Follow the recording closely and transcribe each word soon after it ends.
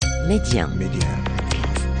ميديا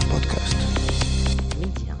بودكاست.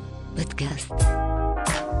 ميديا بودكاست.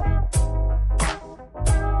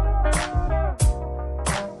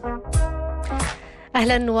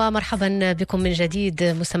 أهلا ومرحبا بكم من جديد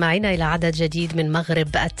مستمعينا إلى عدد جديد من مغرب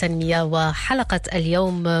التنمية، وحلقة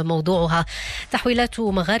اليوم موضوعها تحويلات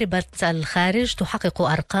مغاربة الخارج تحقق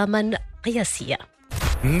أرقاما قياسية.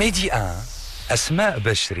 ميديا أسماء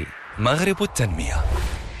بشري، مغرب التنمية.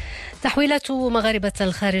 تحويلات مغاربة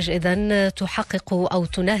الخارج إذن تحقق أو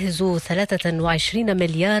تناهز 23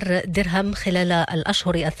 مليار درهم خلال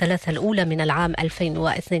الأشهر الثلاثة الأولى من العام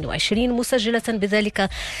 2022، مسجلة بذلك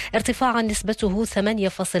ارتفاعا نسبته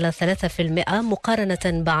 8.3%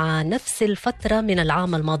 مقارنة مع نفس الفترة من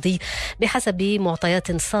العام الماضي بحسب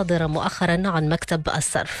معطيات صادرة مؤخرا عن مكتب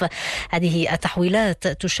الصرف. هذه التحويلات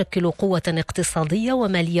تشكل قوة اقتصادية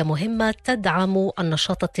ومالية مهمة تدعم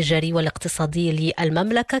النشاط التجاري والاقتصادي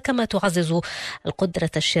للمملكة، كما تعزز القدرة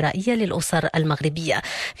الشرائية للأسر المغربية.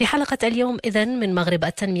 في حلقة اليوم إذن من مغرب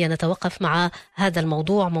التنمية نتوقف مع هذا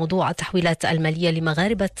الموضوع، موضوع التحويلات المالية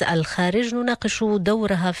لمغاربة الخارج، نناقش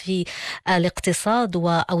دورها في الاقتصاد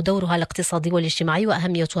أو دورها الاقتصادي والاجتماعي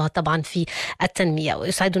وأهميتها طبعا في التنمية.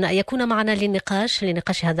 ويسعدنا أن يكون معنا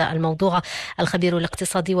لنقاش هذا الموضوع الخبير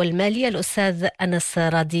الاقتصادي والمالي الأستاذ أنس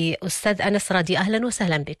راضي. أستاذ أنس راضي، أهلا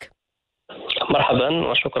وسهلا بك. مرحبا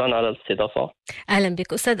وشكرا على الاستضافة. أهلا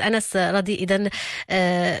بك أستاذ أنس راضي. إذن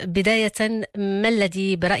بداية، ما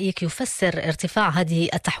الذي برأيك يفسر ارتفاع هذه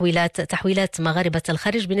التحويلات، تحويلات مغاربة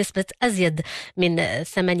الخارج بنسبة أزيد من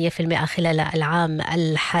 8% خلال العام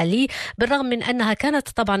الحالي، بالرغم من أنها كانت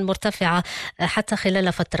طبعا مرتفعة حتى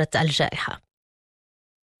خلال فترة الجائحة؟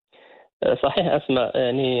 صحيح أسماء،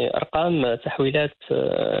 يعني أرقام تحويلات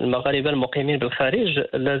المغاربة المقيمين بالخارج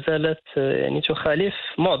لا زالت يعني تخالف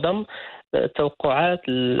معظم التوقعات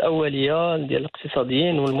الأولية ديال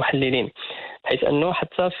الاقتصاديين والمحللين، حيث أنه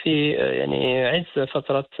حتى في يعني عز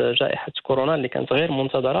فترة جائحة كورونا اللي كانت غير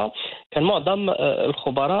منتظرة، كان معظم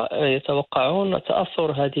الخبراء يتوقعون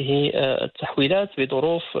تأثر هذه التحويلات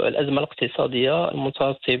بظروف الأزمة الاقتصادية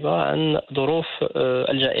المترتبة عن ظروف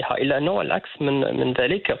الجائحة، إلا أنه العكس من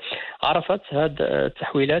ذلك، عرفت هذه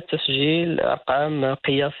التحويلات تسجيل أرقام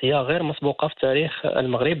قياسية غير مسبوقة في تاريخ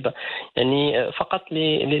المغرب. يعني فقط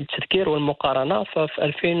للتذكير والمقارنة، ففي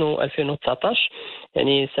 2019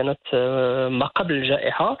 يعني سنة ما قبل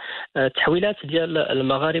الجائحة، تحويلات ديال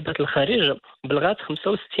المغاربة الخارج بلغت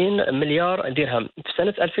 65 مليار درهم. في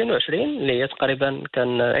سنة 2020 اللي هي تقريبا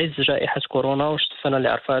كان عز جائحة كورونا والسنة اللي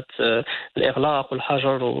عرفت الإغلاق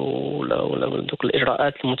والحجر ودوك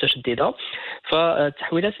الإجراءات المتشددة،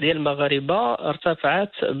 فالتحويلات ديال المغاربة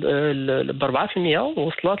ارتفعت ب 4%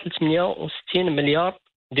 ووصلت ل 68 مليار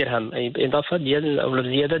درهم، أي بإضافة ديال أو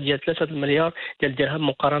بزيادة ديال 3 مليار ديال درهم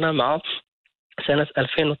مقارنة مع سنة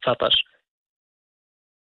 2019.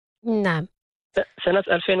 نعم. سنة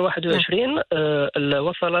 2021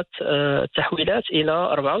 وصلت التحويلات إلى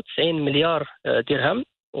 94 مليار درهم،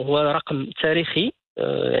 وهو رقم تاريخي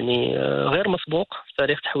يعني غير مسبوق في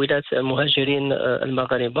تاريخ تحويلات المهاجرين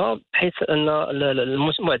المغاربة، بحيث أن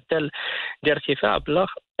المعدل ديال ارتفاع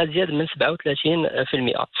بلغ أزيد من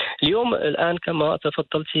 37%. اليوم الآن كما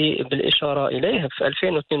تفضلتي بالإشارة إليه، في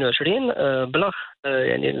 2022 بلغ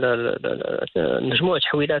يعني مجموع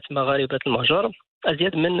تحويلات مغاربة المهجر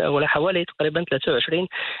أزيد من ولا حوالي تقريبا 23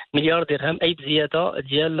 مليار درهم، أي بزيادة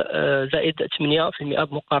ديال زائد 8%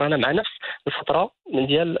 بمقارنة مع نفس الفترة من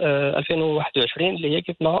ديال 2021 اللي هي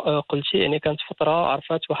كيف ما قلتي يعني كانت فترة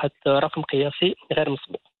عرفت واحد رقم قياسي غير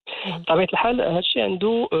مسبوق. بطبيعة الحال هذا الشيء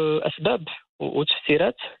عنده أسباب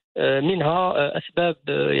وتفسيرات، منها أسباب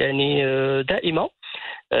يعني دائمة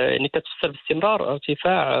يعني كتفسر باستمرار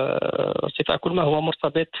ارتفاع كل ما هو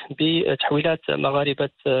مرتبط بتحويلات مغاربة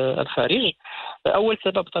الخارج. أول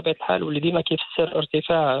سبب بطبيعة الحال واللي ديما كيفسر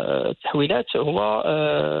ارتفاع التحويلات هو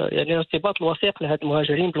يعني الارتباط الوثيق لهاد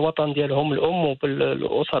المهاجرين بالوطن ديالهم الأم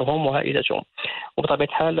وبالأسرهم وعائلتهم، وبطبيعة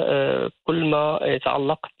الحال كل ما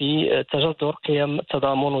يتعلق بتجذر قيم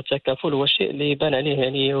التضامن والتكافل هو الشيء اللي بان عليه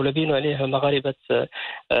يعني ولا بينوا عليه مغاربة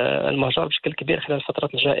المهجر بشكل كبير خلال فترة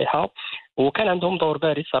الجائحة، وكان عندهم دور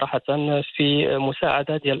بارز صراحة في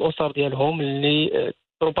مساعدة ديال الأسر ديالهم اللي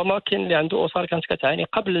ربما كان اللي عنده أسر كانت كتعاني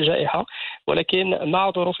قبل الجائحة، ولكن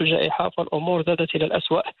مع ظروف الجائحة فالأمور زادت إلى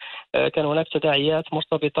الأسوأ. كان هناك تداعيات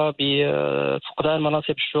مرتبطة بفقدان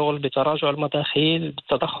مناصب الشغل، بتراجع المداخيل،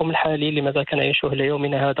 بالتضخم الحالي اللي مازال كنعيشه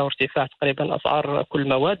ليومنا هذا، وارتفاع تقريبا أسعار كل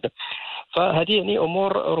المواد. فهذه يعني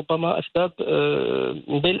أمور ربما أسباب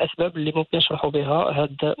من بين الأسباب اللي ممكن نشرحوا بها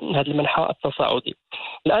هذا المنحى التصاعدي.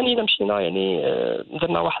 الان اذا مشينا يعني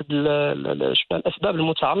درنا واحد شفنا الاسباب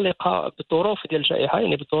المتعلقه بالظروف ديال الجائحه،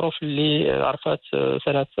 يعني بالظروف اللي عرفت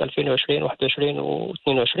سنه 2020 21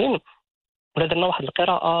 و22. درنا واحد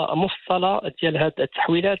القراءه مفصله ديال هذه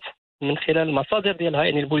التحويلات من خلال المصادر ديالها،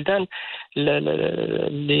 يعني البلدان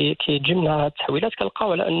اللي كيجي منها التحويلات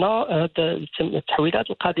كنلقاو على ان التحويلات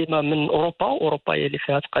القادمه من اوروبا هي اللي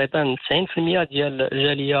فيها تقريبا 90% ديال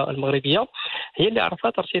الجاليه المغربيه، هي اللي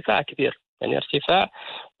عرفت ارتفاع كبير، يعني ارتفاع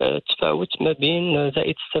تفاوت ما بين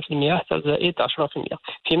زائد 6% حتى زائد 10%.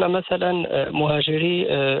 فيما مثلا مهاجري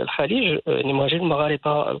الخليج، يعني مهاجري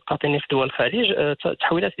المغاربه القاطنين في دول الخليج،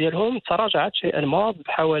 التحويلات ديالهم تراجعت شيئا ما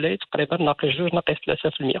بحوالي تقريبا ناقص 2 ناقص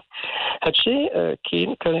 3%. هذا الشيء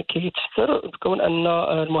كيتفسر بكون ان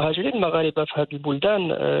المهاجرين المغاربه في هذه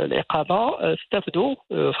البلدان الاقامه استفدوا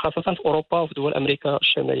خاصه في اوروبا وفي دول امريكا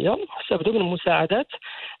الشماليه، استفدوا من مساعدات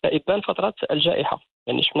ابان فتره الجائحه.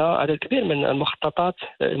 يعني شفنا عدد كبير من المخططات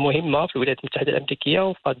المهمه في الولايات المتحده الامريكيه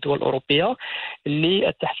وفي الدول الاوروبيه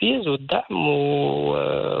للتحفيز والدعم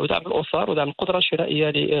ودعم الاسر ودعم القدره الشرائيه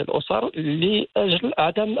للاسر لاجل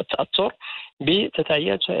عدم التاثر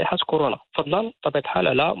بتداعيات جائحه كورونا، فضلا بطبيعه الحال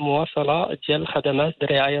على مواصله ديال الخدمات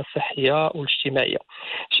الرعايه الصحيه والاجتماعيه.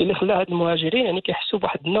 الشيء اللي خلى هاد المهاجرين يعني كيحسوا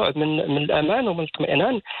بواحد النوع من الامان ومن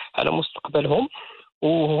الاطمئنان على مستقبلهم،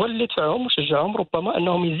 وهو اللي دفعهم وشجعهم ربما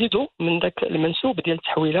انهم يزيدوا من ذاك المنسوب ديال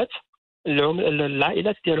التحويلات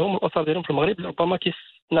العائلات ديالهم والاسر ديالهم في المغرب، اللي ربما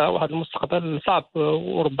كيصنعوا واحد المستقبل صعب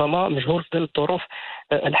وربما مجهول في الظروف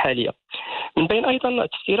الحاليه. من بين ايضا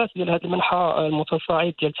التفسيرات ديال هذه المنحى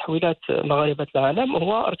المتصاعد ديال تحويلات مغاربه العالم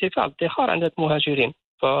هو ارتفاع الادخار عند المهاجرين.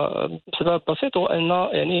 فبسبب بسيط هو ان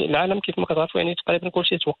يعني العالم كيف ما كتعرفوا يعني تقريبا كل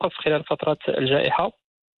شيء توقف خلال فتره الجائحه،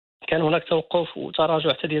 كان هناك توقف وتراجع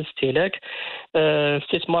حتى ديال الاستهلاك،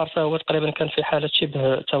 الاستثمار هو تقريبا كان في حاله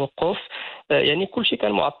شبه توقف، يعني كل شيء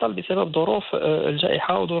كان معطل بسبب ظروف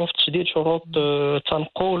الجائحه وظروف تشديد شروط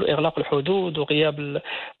التنقل واغلاق الحدود وغياب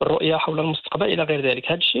الرؤيه حول المستقبل الى غير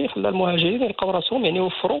ذلك. هذا الشيء خلى المهاجرين يلقاو راسهم يعني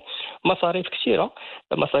يوفروا مصاريف كثيره،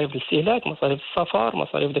 مصاريف الاستهلاك، مصاريف السفر،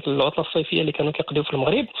 مصاريف ديك العطله الصيفيه اللي كانوا كيقضيو في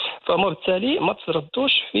المغرب، فما بالتالي ما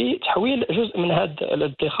تردوش في تحويل جزء من هذا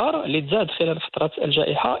الادخار اللي تزاد خلال فتره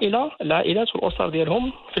الجائحه الى العائلات والاسر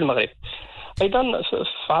ديالهم في المغرب. ايضا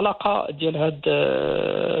في علاقه ديال هاد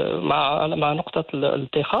مع نقطه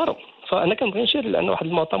الادخار، فانا كنبغي نشير لان واحد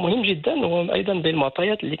المعطى مهم جدا هو ايضا بين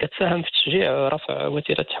المعطيات اللي كتساهم في تشجيع رفع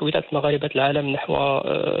وتيره تحويلات مغاربه العالم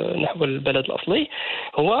نحو البلد الاصلي،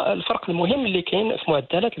 هو الفرق المهم اللي كاين في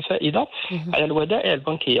معدلات الفائده على الودائع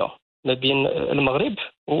البنكيه ما بين المغرب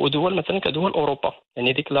ودول مثلا كدول اوروبا.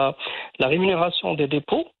 يعني ديك لا ريمونيراسيون دي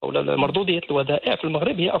ديبو او مردوديه الودائع في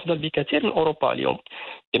المغرب هي افضل بكثير من اوروبا اليوم،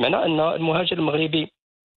 بمعنى ان المهاجر المغربي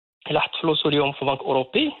إلا حط فلوسه اليوم في بنك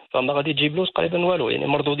أوروبي فما غادي تجيب له تقريبا والو، يعني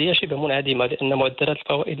مردودية شبه منعدمة، لأن معدلات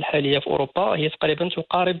الفوائد الحالية في أوروبا هي تقريبا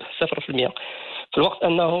تقارب 0%، في الوقت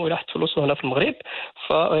أنه إلا حط فلوسه هنا في المغرب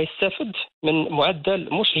فيستفد من معدل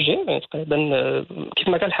مشجع، يعني تقريبا كيف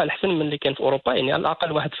ما كان الحال أحسن من اللي كان في أوروبا، يعني على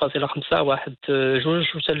الأقل 1.5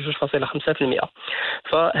 2.5%.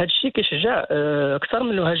 فهذا الشيء كيشجع أكثر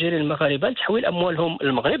من المهاجرين المغاربة لتحويل أموالهم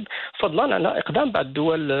للمغرب، فضلا على إقدام بعض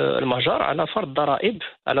الدول المهجر على فرض ضرائب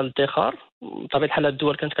على الادخار. بطبيعة الحال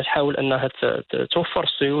الدول كانت كتحاول انها توفر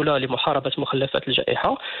السيوله لمحاربه مخلفات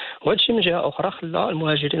الجائحه، وهذا الشيء من جهه اخرى خلى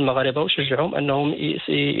المهاجرين المغاربه وشجعهم انهم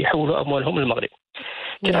يحولوا اموالهم للمغرب.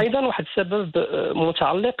 كاين ايضا واحد السبب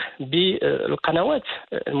متعلق بالقنوات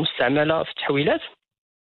المستعمله في التحويلات،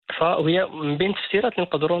 فهي من بين التفسيرات اللي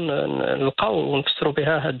نقدروا نلقاو ونفسروا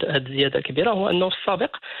بها هذه الزياده الكبيره، هو انه في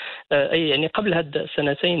السابق اي يعني قبل هاد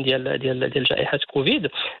السنتين ديال جائحه كوفيد،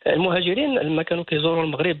 المهاجرين لما كانوا كيزوروا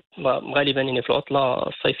المغرب غالبا يعني في العطله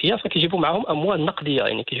الصيفيه فكيجيبوا معهم اموال نقديه،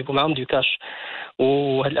 يعني كيجيبوا معهم دو كاش،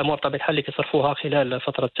 وهاد الاموال بطبيعه الحال اللي كيصرفوها خلال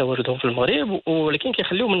فتره تواجدهم في المغرب، ولكن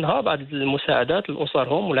كيخليو منها بعض المساعدات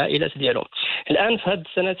لاسرهم والعائلات ديالهم. الان في هاد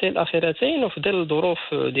السنتين الاخيرتين وفي ظل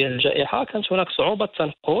الظروف ديال الجائحه كانت هناك صعوبه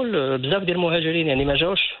تنقل، بزاف ديال المهاجرين يعني ما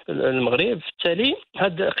جاوش المغرب، بالتالي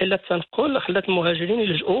هاد قله التنقل خلات المهاجرين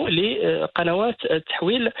يلجؤوا لقنوات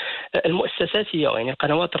التحويل المؤسساتيه، يعني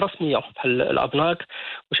القنوات الرسميه بحال الابناك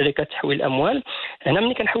وشركات تحويل الاموال. هنا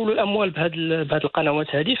ملي كنحولوا الاموال بهاد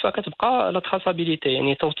القنوات هذه فكتبقى لا تراسابيليتي،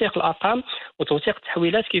 يعني توثيق الارقام وتوثيق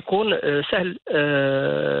التحويلات كيكون سهل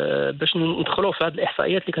باش ندخلوا في هذه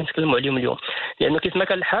الاحصائيات اللي كنتكلموا عليهم اليوم، لانه كيف ما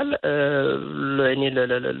كان الحال يعني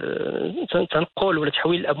تنقل ولا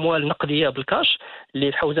تحويل الاموال نقديه بالكاش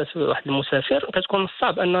اللي في حوزه واحد المسافر كتكون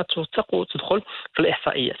صعب انها توثق وتدخل في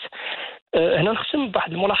الاحصائيات. هنا نختم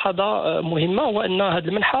بواحد الملاحظه مهمه، هو ان هذا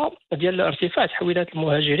المنحى ديال ارتفاع تحويلات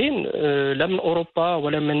المهاجرين لا من اوروبا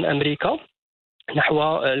ولا من امريكا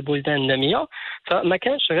نحو البلدان النامية. فما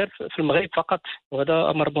كانش غير في المغرب فقط، وهذا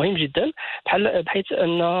أمر مهم جدا، بحيث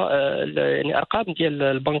أن يعني أرقام ديال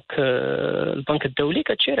البنك الدولي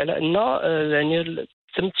كتشير على أن يعني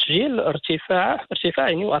تم تسجيل ارتفاع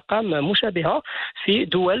يعني ارقام مشابهه في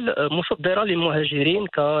دول مصدره للمهاجرين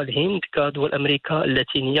كالهند، كدول امريكا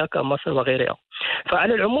اللاتينيه، كمصر وغيرها.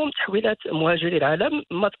 فعلى العموم تحويلات مهاجري العالم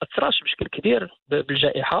ما تاثرش بشكل كبير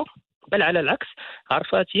بالجائحه، بل على العكس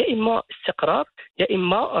عرفت يا اما استقرار يا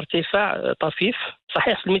اما ارتفاع طفيف.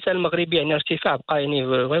 صحيح في المثال المغربي يعني ارتفاع بقى يعني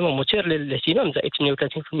غير مثير للاهتمام، زائد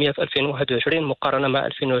 38% في 2021 مقارنه مع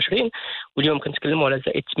 2020، واليوم كنتكلموا على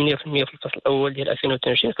زائد 8% في الفصل الاول ديال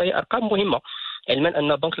 2022. فهي ارقام مهمه، علما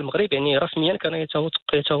ان بنك المغرب يعني رسميا كان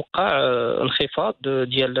يتوقع انخفاض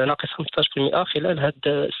ديال ناقص 15% خلال هذه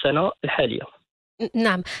السنه الحاليه.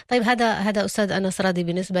 نعم. طيب هذا أستاذ أنس راضي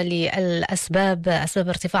بالنسبة للأسباب، أسباب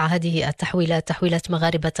ارتفاع هذه التحويلات، تحويلات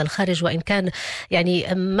مغاربة الخارج، وإن كان يعني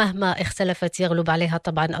مهما اختلفت يغلب عليها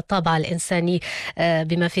طبعا الطابع الإنساني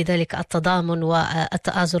بما في ذلك التضامن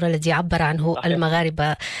والتآزر الذي عبر عنه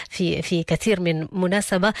المغاربة في كثير من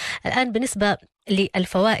مناسبة. الآن بالنسبة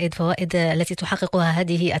فوائد التي تحققها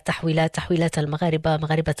هذه التحويلات، تحويلات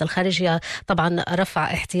مغاربة الخارج، هي طبعا رفع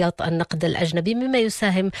احتياط النقد الأجنبي مما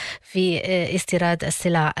يساهم في استيراد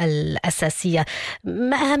السلع الأساسية.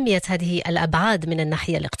 ما أهمية هذه الأبعاد من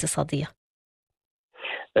الناحية الاقتصادية؟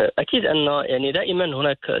 أكيد أن يعني دائما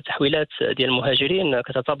هناك تحويلات ديال المهاجرين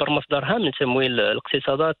كتعتبر مصدر هام لتمويل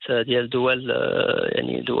الاقتصادات ديال دول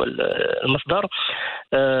المصدر.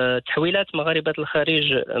 تحويلات مغاربة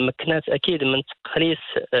الخارج مكنت أكيد من تقليص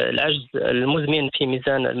العجز المزمن في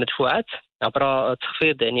ميزان المدفوعات عبر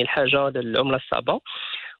تخفيض يعني الحاجة للعملة الصعبة،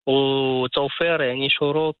 وتوفير يعني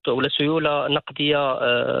شروط ولا سيولة نقدية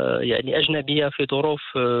يعني أجنبية في ظروف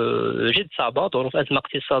جد صعبة، ظروف أزمة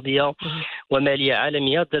اقتصادية ومالية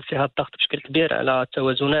عالمية زاد فيها الضغط بشكل كبير على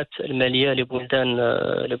التوازنات المالية لبلدان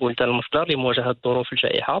المصدر لمواجهة ظروف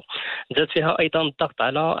الجائحة. زاد فيها أيضا الضغط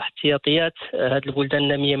على احتياطيات هذه البلدان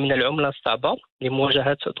النامية من العملة الصعبة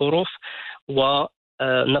لمواجهة ظروف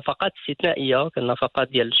نفقات استثنائية، كالنفقات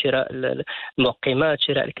ديال شراء المعقمات،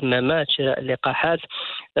 شراء الكمامات، شراء اللقاحات،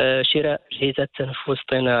 شراء أجهزة التنفس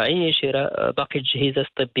الاصطناعي، شراء باقي الأجهزة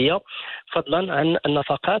الطبية، فضلا عن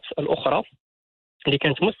النفقات الأخرى اللي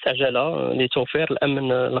كانت مستعجلة لتوفير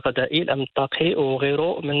الأمن الغذائي، الأمن الطاقي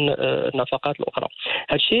وغيره من النفقات الأخرى.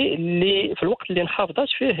 هذا الشيء اللي في الوقت اللي انخفضت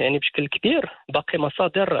فيه يعني بشكل كبير باقي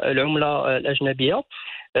مصادر العملة الأجنبية،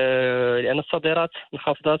 لأن الصادرات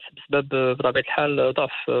انخفضت بسبب بطبيعة الحال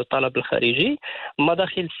ضعف الطلب الخارجي.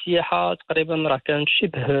 مداخل السياحة تقريبا راه كانت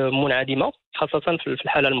شبه منعدمة، خاصة في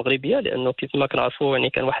الحالة المغربية، لأنه كيف ما كنعرفوا يعني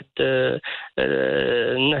كان واحد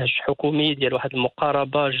النهج حكومي ديال واحد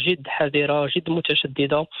المقاربة جد حذرة جد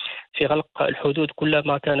متشددة في غلق الحدود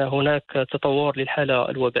كلما كان هناك تطور للحالة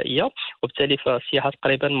الوبائية، وبالتالي فالسياحة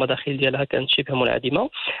تقريبا المداخل ديالها كانت شبه منعدمة.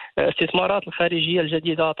 الاستثمارات الخارجية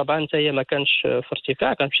الجديدة طبعا هي ما كانش في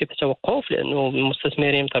ارتفاع، كان في شبه توقف، لأنه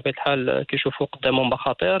المستثمرين بطبيعة الحال كيشوفوا قدامهم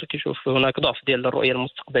مخاطر، كيشوفوا هناك ضعف ديال الرؤية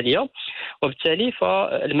المستقبلية، وبالتالي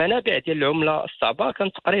فالمنابع ديال العملة الصعبة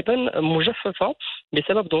كانت تقريبا مجففة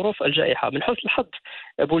بسبب ظروف الجائحة. من حسن الحظ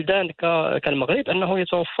بلدان كالمغرب أنه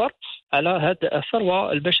يتوفر على هذه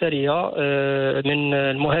الثروة البشرية من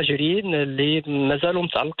المهاجرين اللي ما زالوا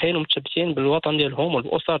متعلقين ومتثبتين بالوطن ديالهم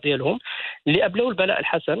والأسر ديالهم، اللي أبلوا البلاء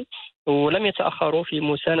الحسن ولم يتأخروا في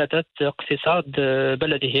مساندة اقتصاد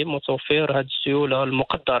بلدهم وتوفير هذه السيولة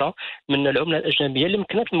المقدرة من العملة الأجنبية اللي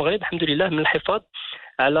مكنت المغرب الحمد لله من الحفاظ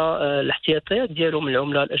على الاحتياطيات ديالهم من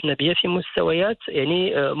العملة الأجنبية في مستويات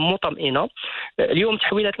يعني مطمئنة. اليوم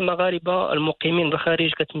تحويلات المغاربة المقيمين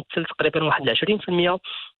بالخارج كتمثل تقريبا 21%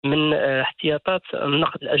 من احتياطات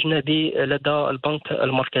النقد الأجنبي لدى البنك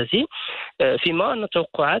المركزي، فيما أن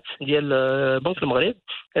التوقعات ديال بنك المغرب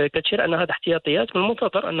كتشير أن هذه الاحتياطيات من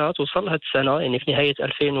المنتظر أنها توصل هذه السنة يعني في نهاية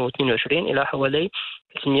 2022 إلى حوالي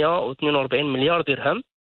 342 مليار درهم،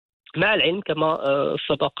 مع العلم كما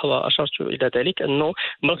سبق وأشرت إلى ذلك أنه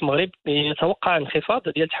بنك المغرب يتوقع انخفاض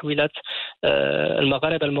ديال تحويلات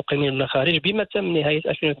المغاربة المقيمين من الخارج بما تم نهاية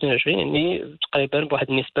 2022 يعني تقريبا بواحد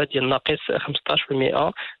النسبة ديال ناقص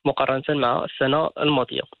 15% مقارنة مع السنة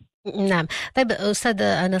الماضية. نعم. طيب أستاذ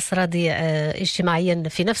أنس راضي، اجتماعيا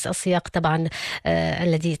في نفس السياق طبعا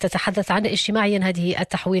الذي تتحدث عنه اجتماعيا، هذه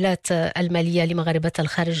التحويلات المالية لمغاربة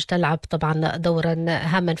الخارج تلعب طبعا دورا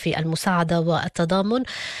هاما في المساعدة والتضامن،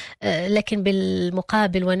 لكن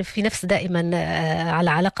بالمقابل وفي نفس دائما على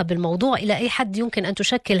علاقة بالموضوع، إلى أي حد يمكن أن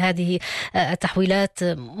تشكل هذه التحويلات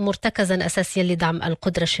مرتكزا أساسيا لدعم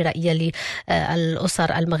القدرة الشرائية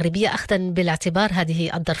للأسر المغربية، أخذا بالاعتبار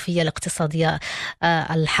هذه الظرفية الاقتصادية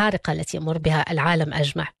الحارقة التي يمر بها العالم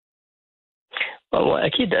أجمع؟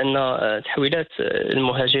 واكيد ان تحويلات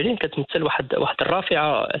المهاجرين كتمثل واحد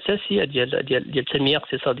الرافعه اساسيه ديال التنميه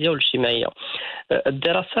الاقتصاديه والاجتماعيه.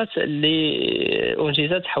 الدراسات اللي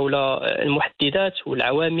انجزت حول المحددات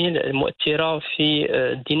والعوامل المؤثره في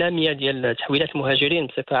الديناميه ديال تحويلات المهاجرين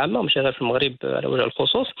بصفه عامه مش غير في المغرب على وجه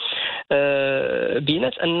الخصوص،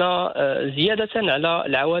 بينت ان زياده على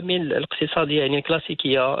العوامل الاقتصاديه يعني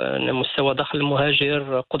الكلاسيكيه، مستوى دخل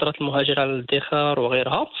المهاجر، قدره المهاجر على الادخار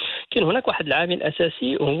وغيرها، كاين هناك واحد العامل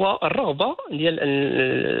اساسي هو الرغبه ديال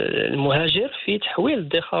المهاجر في تحويل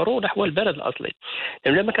ادخاره نحو البلد الاصلي.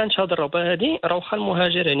 لما ما كانتش هذه الرغبه هذه راه واخا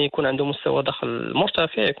المهاجر يعني يكون عنده مستوى دخل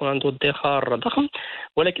مرتفع، يكون عنده ادخار ضخم،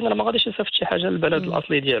 ولكن راه ما غاديش يصيفط شي حاجه للبلد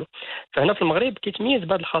الاصلي ديالو. فهنا في المغرب كيتميز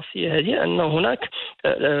بهذه الخاصيه هذه ان هناك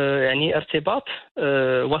يعني ارتباط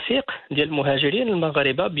وثيق ديال المهاجرين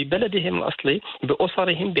المغاربه ببلدهم الاصلي،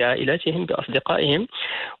 باسرهم، بعائلاتهم، باصدقائهم.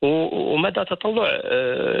 ومدى تطلع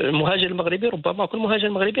المهاجر المغربي، ربما كل مهاجر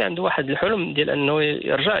مغربي عنده واحد الحلم ديال انه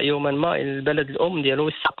يرجع يوما ما الى البلد الام ديالو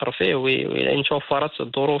ويستقر فيه وان توفرت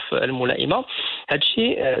الظروف الملائمه. هذا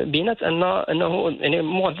الشيء بينات انه يعني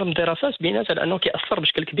معظم الدراسات بينات على انه كيأثر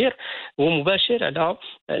بشكل كبير ومباشر على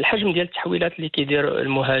الحجم ديال التحويلات اللي كيدير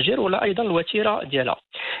المهاجر ولا ايضا الوتيره ديالها.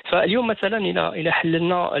 فاليوم مثلا الى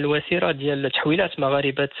حللنا الوتيره ديال تحويلات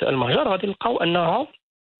مغاربه المهجر غادي نلقاو انها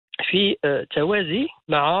في توازي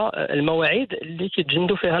مع المواعيد اللي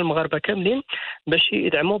كيتجندوا فيها المغاربه كاملين باش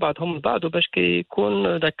يدعموا بعضهم البعض وباش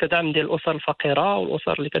كيكون ذاك الدعم ديال الاسر الفقيره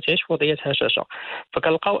والاسر اللي كتعيش في وضعيه هشاشه.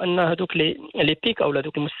 فكنلقاو ان هذوك لي بيك او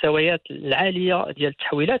هذوك المستويات العاليه ديال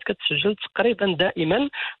التحويلات كتسجل تقريبا دائما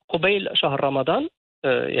قبيل شهر رمضان،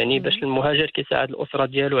 يعني باش المهاجر كيساعد الاسره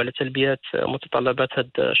ديالو على تلبيه متطلبات هذا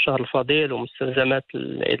الشهر الفضيل ومستلزمات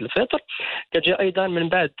عيد الفطر. كتجي ايضا من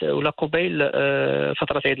بعد ولا قبيل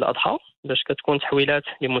فتره عيد الاضحى باش كتكون تحويلات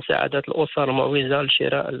لمساعده الاسر المعوزه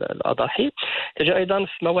لشراء الاضاحي. كتجي ايضا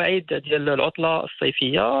في مواعيد ديال العطله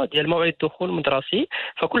الصيفيه، ديال موعد الدخول المدرسي،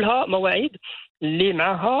 فكلها مواعيد اللي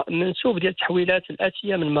معها منسوب ديال التحويلات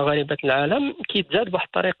الاتيه من مغاربه العالم كيتزاد بواحد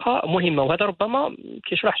الطريقه مهمه. وهذا ربما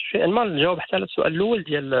كيشرح شيئا ما الجواب حتى على السؤال الاول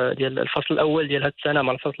ديال الفصل الاول ديال هذه السنه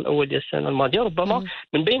مع الفصل الاول ديال السنه الماضيه. ربما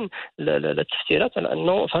من بين التفسيرات على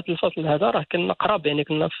انه في هذا الفصل هذا راه كنا قراب، يعني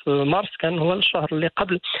كنا في مارس كان هو الشهر اللي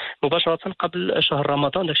قبل مباشره قبل شهر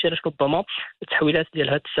رمضان، داكشي علاش ربما التحويلات ديال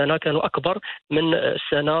هذه السنه كانوا اكبر من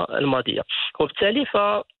السنه الماضيه. وبالتالي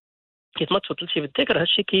كيف ما تفضلتي بالذكر هذا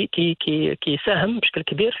الشيء كيساهم بشكل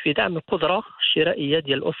كبير في دعم القدره الشرائيه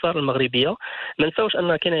ديال الاسر المغربيه. ما نساوش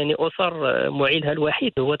ان كاين يعني اسر معيلها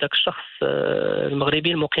الوحيد هو ذاك الشخص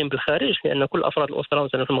المغربي المقيم بالخارج، لان كل افراد الاسره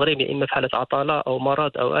مثلا في المغرب يا اما في حاله عطاله او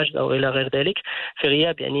مرض او عجز او الى غير ذلك، في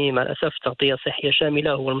غياب يعني مع الاسف تغطيه صحيه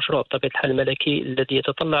شامله هو المشروع بطبيعه الحال الملكي الذي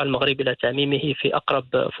يتطلع المغرب الى تعميمه في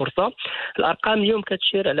اقرب فرصه. الارقام اليوم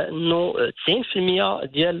كتشير على انه 90%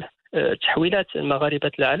 ديال تحويلات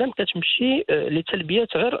مغاربة العالم كتمشي لتلبية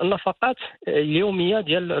غير النفقات اليومية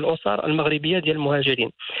ديال الأسر المغربية ديال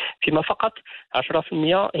المهاجرين، فيما فقط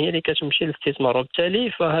 10% هي اللي كتمشي للاستثمار.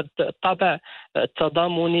 وبالتالي فهذا الطابع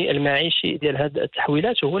التضامني المعيشي ديال هذه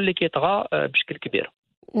التحويلات هو اللي كيطغى بشكل كبير.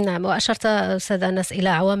 نعم، وأشرت أستاذ أنس إلى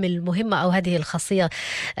عوامل مهمة أو هذه الخاصية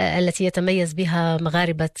التي يتميز بها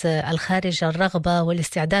مغاربة الخارج: الرغبة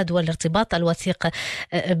والاستعداد والارتباط الوثيق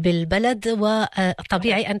بالبلد.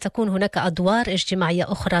 وطبيعي أن تكون هناك أدوار اجتماعية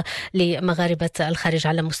أخرى لمغاربة الخارج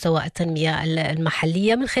على مستوى التنمية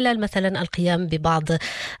المحلية من خلال مثلا القيام ببعض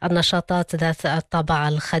النشاطات ذات الطابع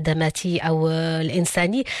الخدماتي أو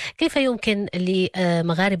الإنساني. كيف يمكن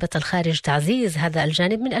لمغاربة الخارج تعزيز هذا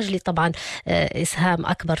الجانب من أجل طبعا إسهام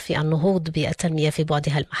أكبر في النهوض بالتنمية في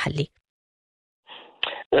بعدها المحلي؟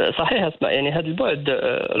 صحيح اسماء، يعني هذا البعد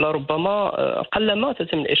لربما قلما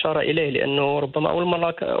تتم الإشارة إليه، لأنه ربما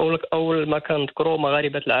أول ما كنذكروا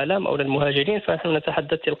مغاربة العالم أو المهاجرين فنحن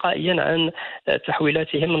نتحدث تلقائيا عن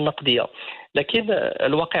تحويلاتهم النقدية، لكن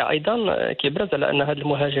الواقع أيضا كيبرز على أن هاد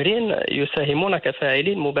المهاجرين يساهمون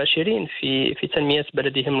كفاعلين مباشرين في تنمية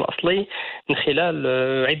بلدهم الأصلي من خلال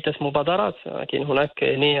عدة مبادرات. كاين هناك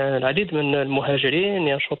يعني العديد من المهاجرين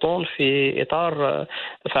ينشطون في إطار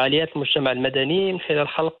فعاليات المجتمع المدني من خلال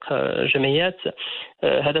خلق جمعيات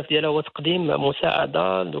هدف ديالها هو تقديم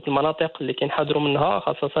مساعدة لدوك المناطق اللي كينحدروا منها،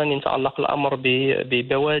 خاصة يتعلق الأمر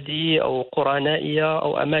ببوادي أو قرى نائية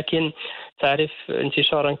أو أماكن تعرف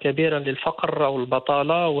انتشارا كبيرا للفقر أو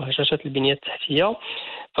البطالة وهشاشة البنية التحتية.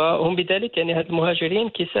 فهم بذلك يعني هاد المهاجرين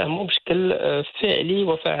كيساهموا بشكل فعلي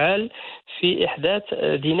وفعال في إحداث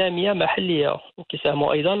دينامية محلية،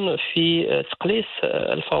 وكيساهموا أيضا في تقليص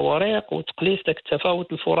الفوارق وتقليص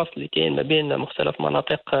التفاوت الفرص اللي كاين ما بين مختلف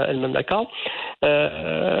مناطق المملكة.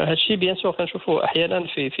 هذا الشيء بيان سور كنشوفوه أحيانا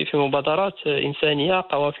في مبادرات إنسانية،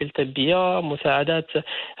 قوافل طبية، مساعدات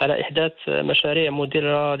على إحداث مشاريع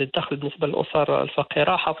مدرة للدخل بالنسبة للأسر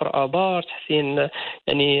الفقيرة، حفر آبار، تحسين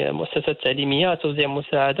يعني مؤسسات تعليمية، توزيع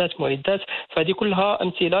مساعدات، معدات. فهذه كلها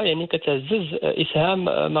أمثلة يعني كتعزز إسهام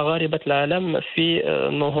مغاربة العالم في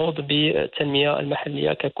النهوض بالتنمية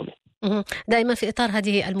المحلية ككل. دائما في إطار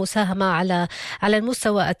هذه المساهمة على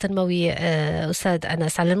المستوى التنموي، أستاذ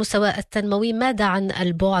أنس، على المستوى التنموي ماذا عن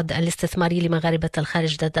البعد الاستثماري لمغاربة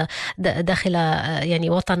الخارج داخل يعني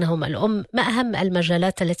وطنهم الأم؟ ما أهم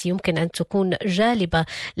المجالات التي يمكن أن تكون جالبة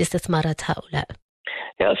لاستثمارات هؤلاء؟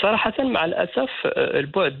 صراحة مع الأسف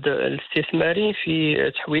البعد الاستثماري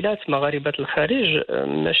في تحويلات مغاربة الخارج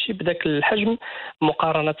ماشي بداك الحجم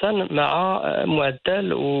مقارنة مع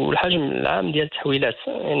معدل والحجم العام ديال التحويلات.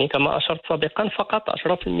 يعني كما أشرت سابقا فقط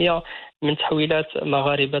 10% من تحويلات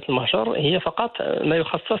مغاربة المهجر هي فقط ما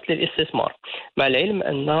يخصص للاستثمار، مع العلم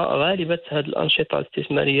أن غالبة هذه الأنشطة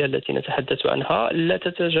الاستثمارية التي نتحدث عنها لا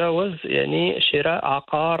تتجاوز يعني شراء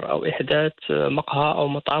عقار أو إحداث مقهى أو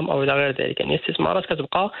مطعم أو إلى غير ذلك. يعني استثمارات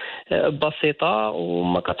كتبقى بسيطة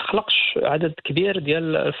وما كتخلقش عدد كبير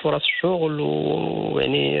ديال فرص الشغل،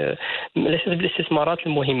 ويعني ليست بالاستثمارات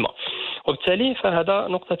المهمة. وبالتالي فهذا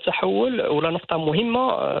نقطة تحول ولا نقطة مهمة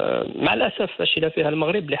مع الأسف أشير فيها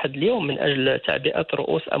المغرب لحد اليوم من أجل تعبئة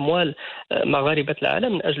رؤوس أموال مغاربة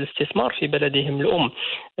العالم من أجل الاستثمار في بلدهم الأم.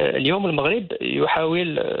 اليوم المغرب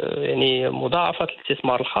يحاول يعني مضاعفة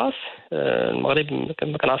الاستثمار الخاص. المغرب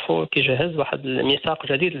كما كنعرفوا كيجهز واحد الميثاق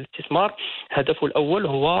جديد للاستثمار، هدفه الأول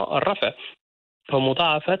هو الرفع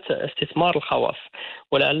ومضاعفة استثمار الخواص،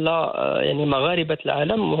 ولعل يعني مغاربة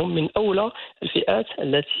العالم هم من أولى الفئات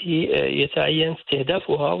التي يتعين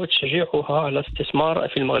استهدافها وتشجيعها على الاستثمار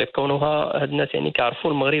في المغرب، كونها هاد الناس يعني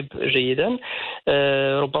كيعرفوا المغرب جيدا،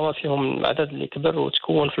 ربما فيهم عدد اللي كبر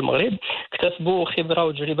وتكون في المغرب، اكتسبوا خبرة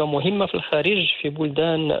وتجربة مهمة في الخارج في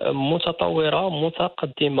بلدان متطورة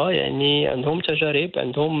متقدمة، يعني عندهم تجارب،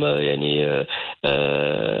 عندهم يعني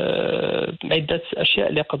عدة أشياء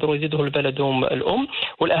اللي يقدروا يزيدوا لبلدهم الأم.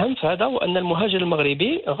 والأهم في هذا هو أن المهاجر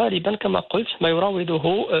المغربي غالبا كما قلت ما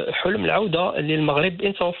يراوده حلم العودة للمغرب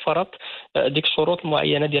إن توفرت ديك الشروط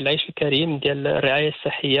المعينة ديال العيش الكريم، ديال الرعاية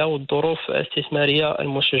الصحية والظروف الاستثمارية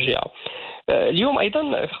المشجعة. اليوم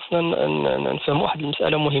ايضا خصنا نفهم واحد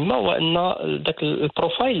المساله مهمه، وان ذاك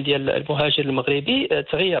البروفايل ديال المهاجر المغربي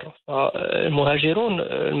تغير. المهاجرون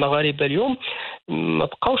المغاربه اليوم ما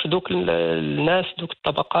بقاوش دوك الناس، دوك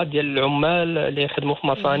الطبقات ديال العمال اللي يخدموا في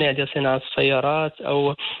مصانع ديال صناعه السيارات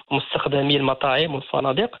او مستخدمي المطاعم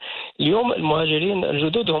والفنادق. اليوم المهاجرين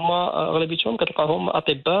الجدد هما اغلبيتهم كتلقاهم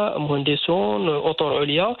اطباء، مهندسون، اطر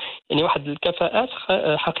عليا، يعني واحد الكفاءات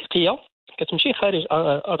حقيقيه كتمشي خارج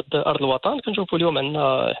ارض الوطن. كنشوفوا اليوم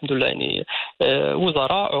عندنا الحمد لله يعني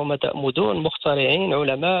وزراء، عمداء مدن، مخترعين،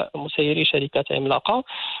 علماء، مسيري شركات عملاقه،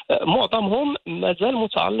 معظمهم مازال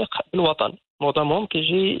متعلق بالوطن، معظمهم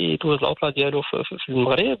كيجي يدوز العطله ديالو في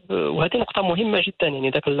المغرب. وهذه نقطه مهمه جدا، يعني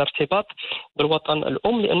ذاك الارتباط بالوطن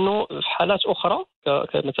الام، لانه في حالات اخرى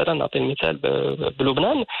مثلا نعطي المثال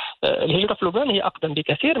بلبنان، الهجره في لبنان هي اقدم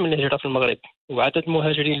بكثير من الهجره في المغرب، وعدد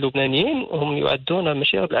المهاجرين اللبنانيين هم يعدون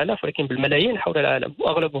ماشي بالالاف ولكن بالملايين حول العالم،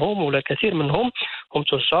 واغلبهم ولا الكثير منهم هم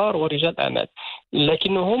تجار ورجال اعمال،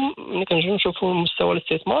 لكنهم ملي كنجيو نشوفوا مستوى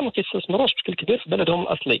الاستثمار ما كيستثمروش بشكل كبير في بلدهم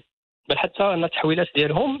الاصلي، بل حتى ان التحويلات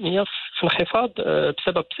ديالهم هي في انخفاض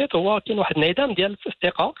بسبب بسيط، هو كاين واحد انعدام ديال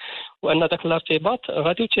الثقه، وان ذاك الارتباط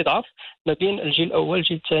غادي يتضعف ما بين الجيل الاول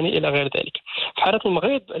الجيل الثاني الى غير ذلك. في حاله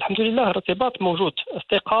المغرب الحمد لله الارتباط موجود،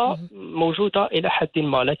 الثقه موجوده الى حد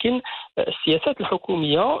ما، لكن السياسات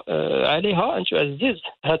الحكوميه عليها ان تعزز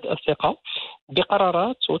هذه الثقه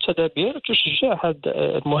بقرارات وتدابير تشجع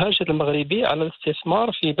هذا المهاجر المغربي على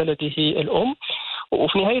الاستثمار في بلده الام.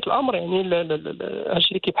 وفي نهايه الامر يعني الشيء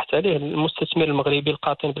اللي كيبحث عليه المستثمر المغربي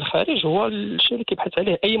القاطن بالخارج هو الشيء اللي كيبحث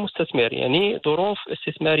عليه اي مستثمر، يعني ظروف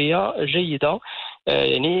استثماريه جيده،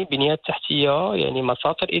 يعني بنيات تحتيه، يعني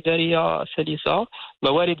مساطر اداريه سلسه،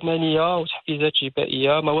 موارد ماليه وتحفيزات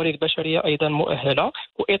جبائيه، موارد بشريه ايضا مؤهله،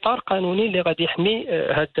 واطار قانوني اللي غادي يحمي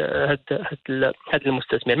هذا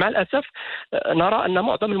المستثمر. مع الاسف نرى ان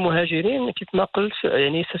معظم المهاجرين كما قلت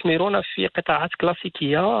يعني يستثمرون في قطاعات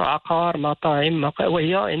كلاسيكيه، عقار، مطاعم، وهي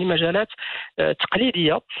يعني مجالات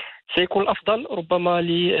تقليديه سيكون الأفضل ربما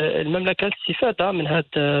للمملكة الاستفادة من هذه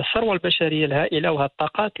الثروة البشرية الهائلة وهذه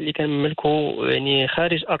الطاقات اللي كنملكوا يعني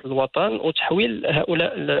خارج أرض الوطن، وتحويل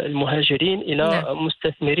هؤلاء المهاجرين إلى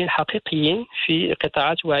مستثمرين حقيقيين في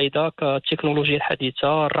قطاعات واعدة كالتكنولوجيا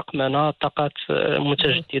الحديثة، الرقمنة، الطاقات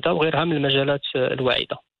المتجددة وغيرها من المجالات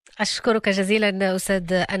الواعدة. أشكرك جزيلا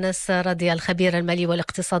أستاذ أنس راضي الخبير المالي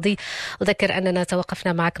والاقتصادي. أذكر أننا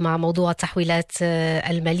توقفنا معك مع موضوع التحويلات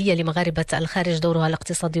المالية لمغاربة الخارج، دورها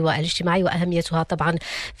الاقتصادي والاجتماعي وأهميتها طبعا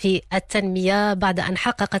في التنمية، بعد أن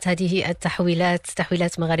حققت هذه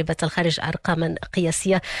تحويلات مغاربة الخارج أرقاما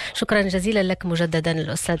قياسية. شكرا جزيلا لك مجددا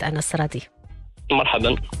الأستاذ أنس راضي.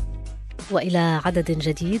 مرحبا. وإلى عدد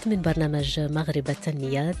جديد من برنامج مغرب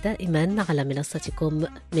التنمية، دائما على منصتكم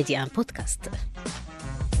ميديا بودكاست.